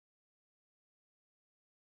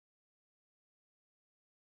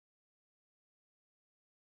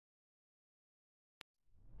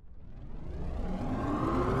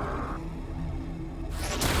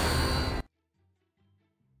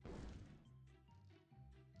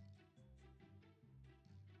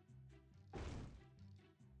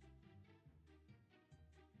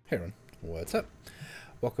Hey everyone, what's up?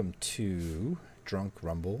 Welcome to Drunk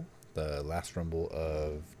Rumble, the last Rumble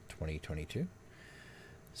of 2022.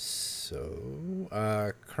 So,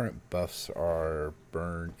 current buffs are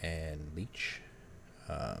Burn and Leech.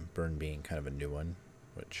 Burn being kind of a new one,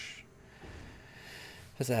 which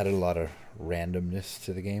has added a lot of randomness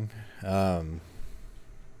to the game.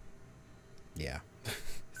 Yeah,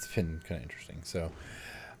 it's been kind of interesting. So,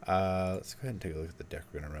 let's go ahead and take a look at the deck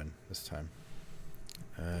we're going to run this time.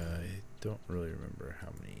 I don't really remember how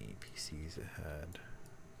many PCs it had.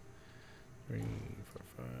 3, 4,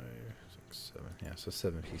 5, 6, 7. Yeah, so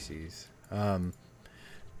 7 PCs.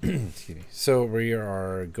 Excuse me. So we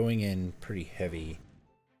are going in pretty heavy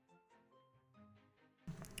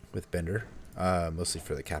with Bender, mostly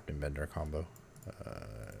for the Captain Bender combo.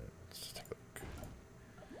 Let's take a look.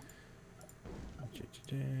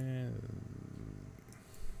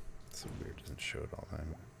 It's so weird, it doesn't show it all the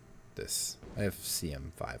time. This I have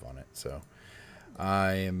CM5 on it, so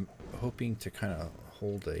I am hoping to kind of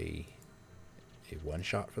hold a one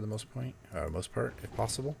shot for the most part, if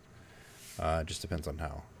possible. Just depends on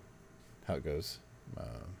how it goes.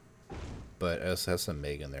 But I also have some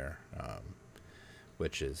Meg in there,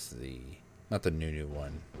 which is not the new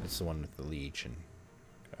one. It's the one with the Leech and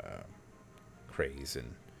Craze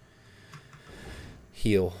and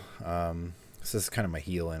Heal. So this is kind of my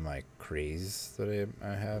heal and my craze that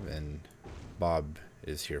I have, and Bob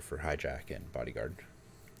is here for hijack and bodyguard.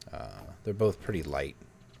 They're both pretty light,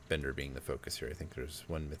 Bender being the focus here. I think there's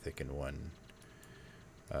one mythic and one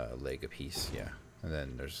leg apiece, yeah. And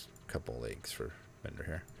then there's a couple legs for Bender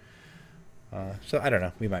here. So I don't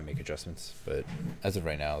know, we might make adjustments, but as of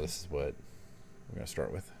right now, this is what we're going to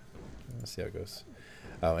start with. Let's see how it goes.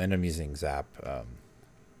 Oh, and I'm using Zap.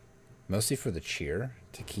 Mostly for the cheer,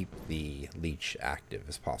 to keep the Leech active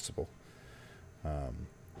as possible.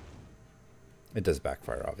 It does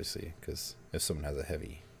backfire, obviously, because if someone has a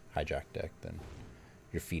heavy hijack deck, then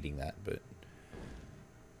you're feeding that, but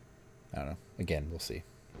I don't know. Again, we'll see.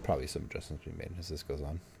 Probably some adjustments will be made as this goes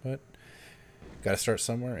on, but got to start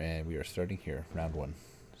somewhere, and we are starting here, round 1.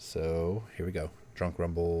 So here we go. Drunk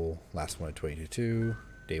Rumble, last one of 2022,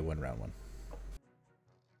 day 1, round 1.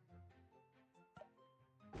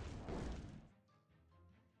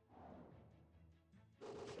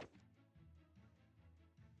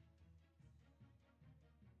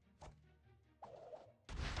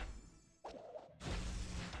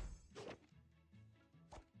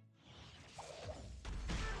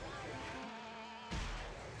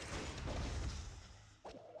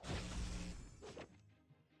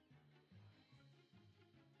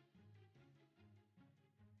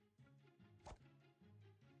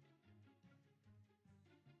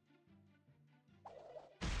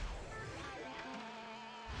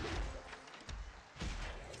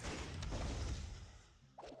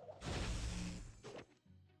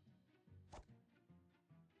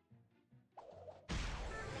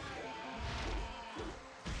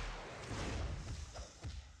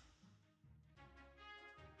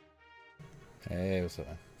 Hey, what's up,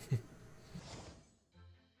 man?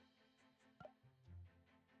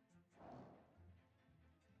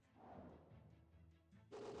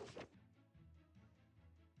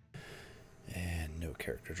 And no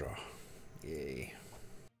character draw. Yay.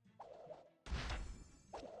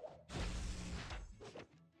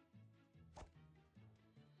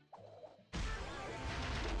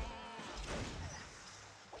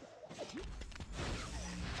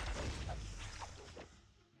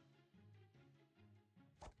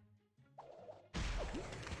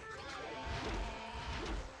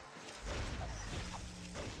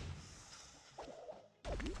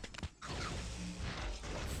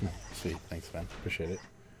 Sweet, thanks, man. Appreciate it.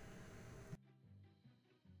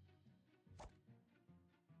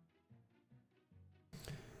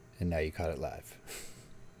 And now you caught it live.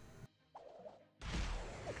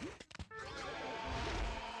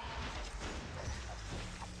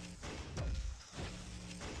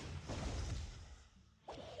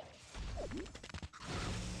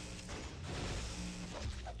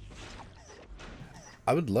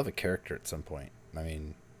 I would love a character at some point. I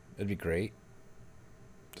mean, it'd be great.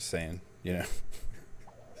 Just saying, you know.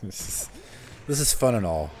 this is fun and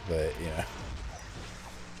all, but you know.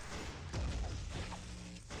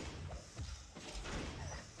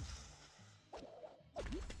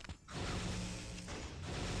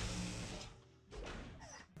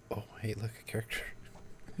 Oh, hey, look, a character.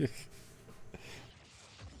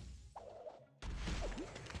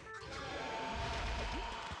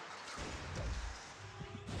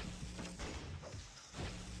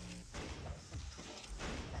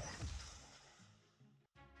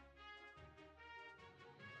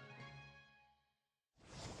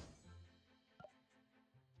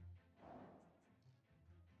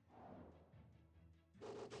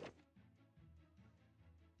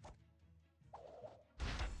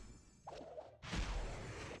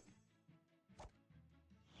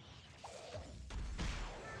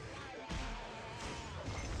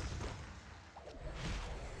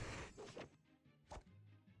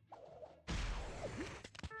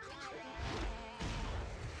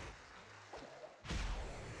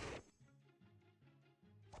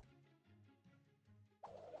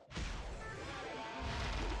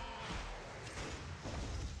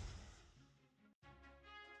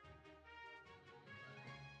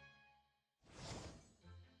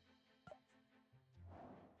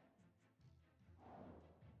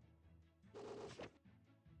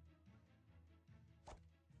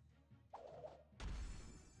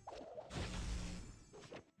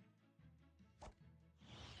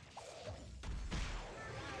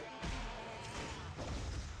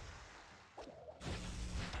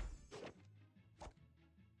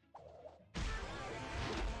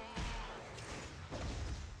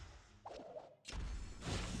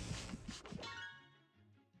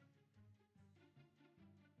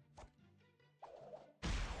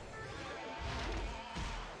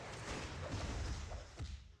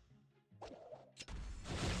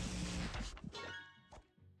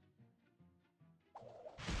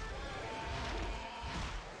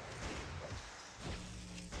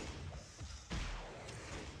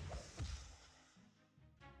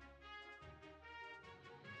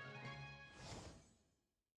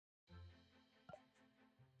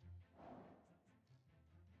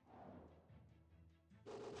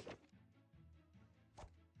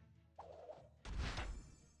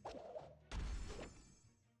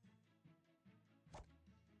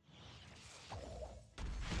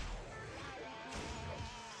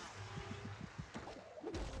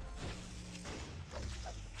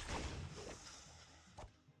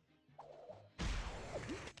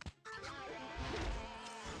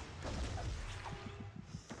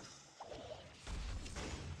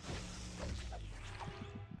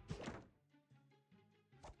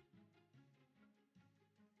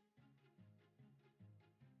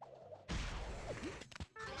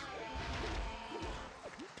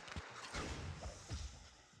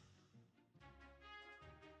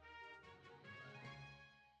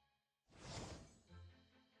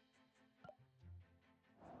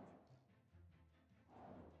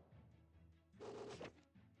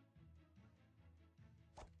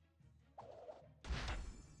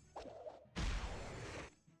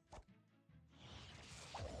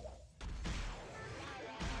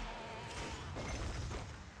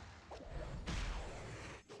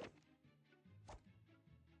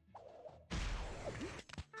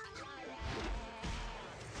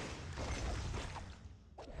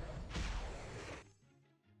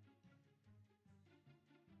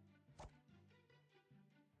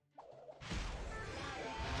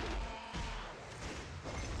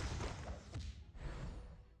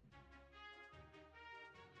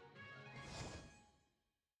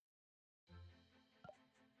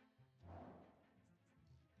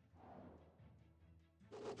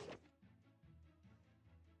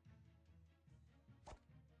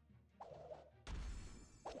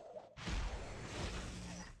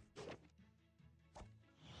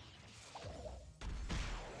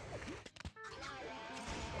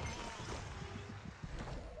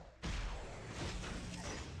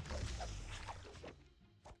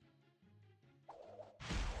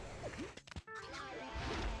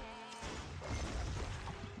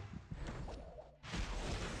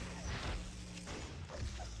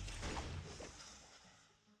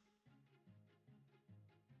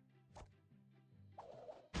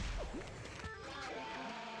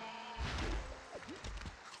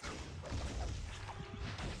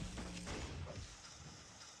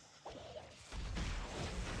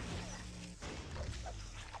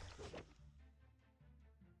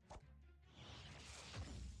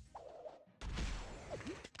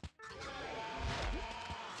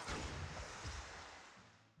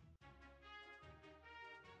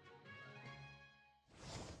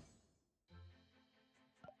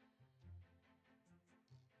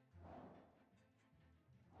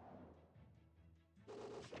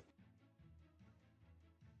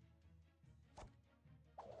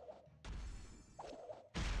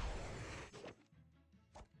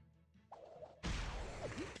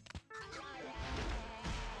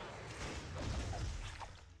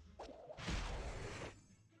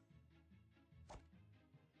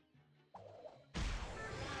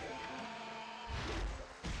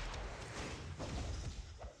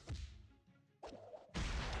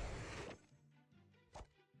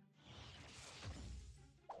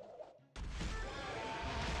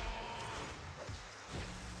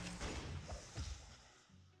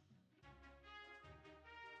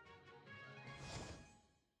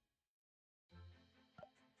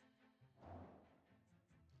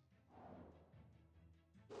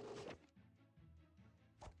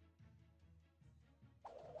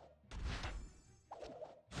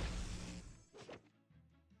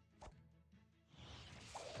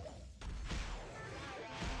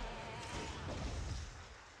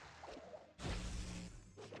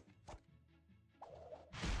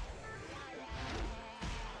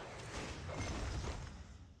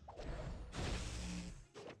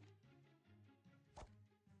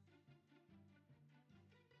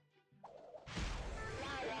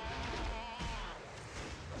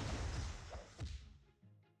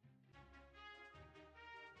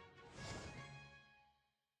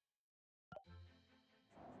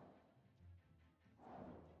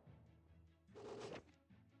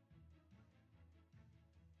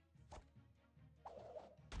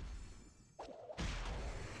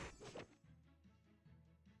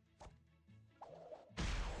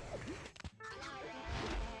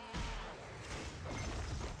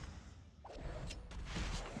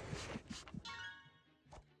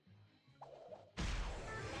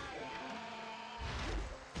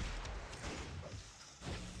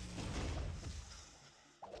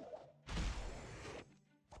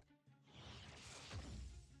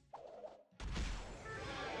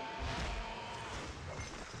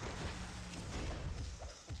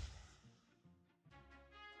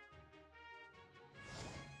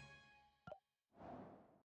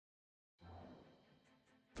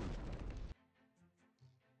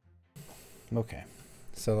 Okay,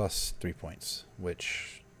 so I lost 3 points,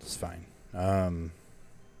 which is fine.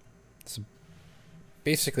 So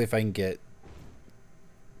basically, if I can get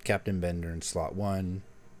Captain Bender in slot 1,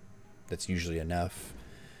 that's usually enough.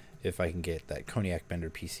 If I can get that Cognac Bender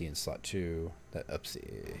PC in slot 2, that ups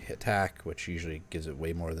the attack, which usually gives it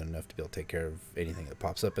way more than enough to be able to take care of anything that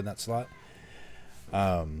pops up in that slot.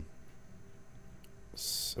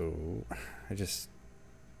 So I just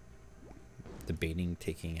debating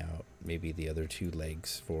taking out maybe the other 2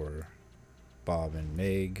 legs for Bob and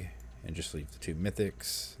Meg and just leave the 2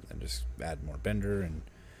 mythics and just add more Bender and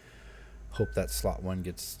hope that slot 1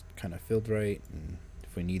 gets kind of filled right. And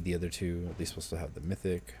if we need the other 2, at least we'll still have the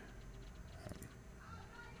mythic.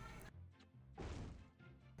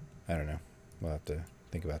 I don't know. We'll have to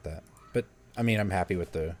think about that. But I mean, I'm happy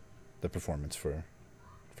with the performance for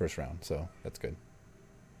first round, so that's good.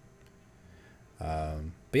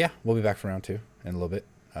 But yeah, we'll be back for round 2 in a little bit.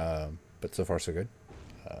 But so far so good.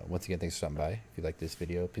 Once again, thanks for stopping by. If you like this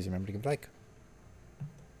video, please remember to give it a like.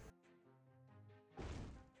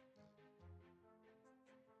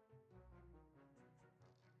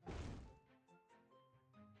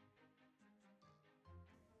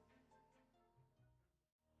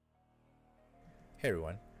 Hey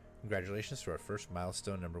everyone, congratulations to our first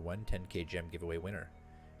milestone number 1 10K gem giveaway winner,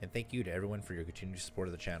 and thank you to everyone for your continued support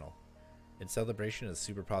of the channel. In celebration of the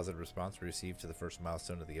super positive response we received to the first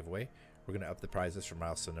milestone of the giveaway, we're going to up the prizes for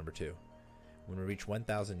milestone number 2. When we reach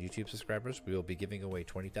 1,000 YouTube subscribers, we will be giving away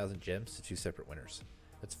 20,000 gems to 2 separate winners.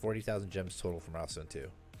 That's 40,000 gems total for milestone 2.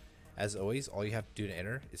 As always, all you have to do to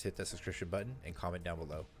enter is hit that subscription button and comment down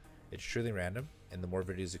below. It's truly random, and the more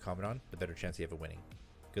videos you comment on, the better chance you have of winning.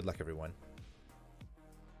 Good luck everyone.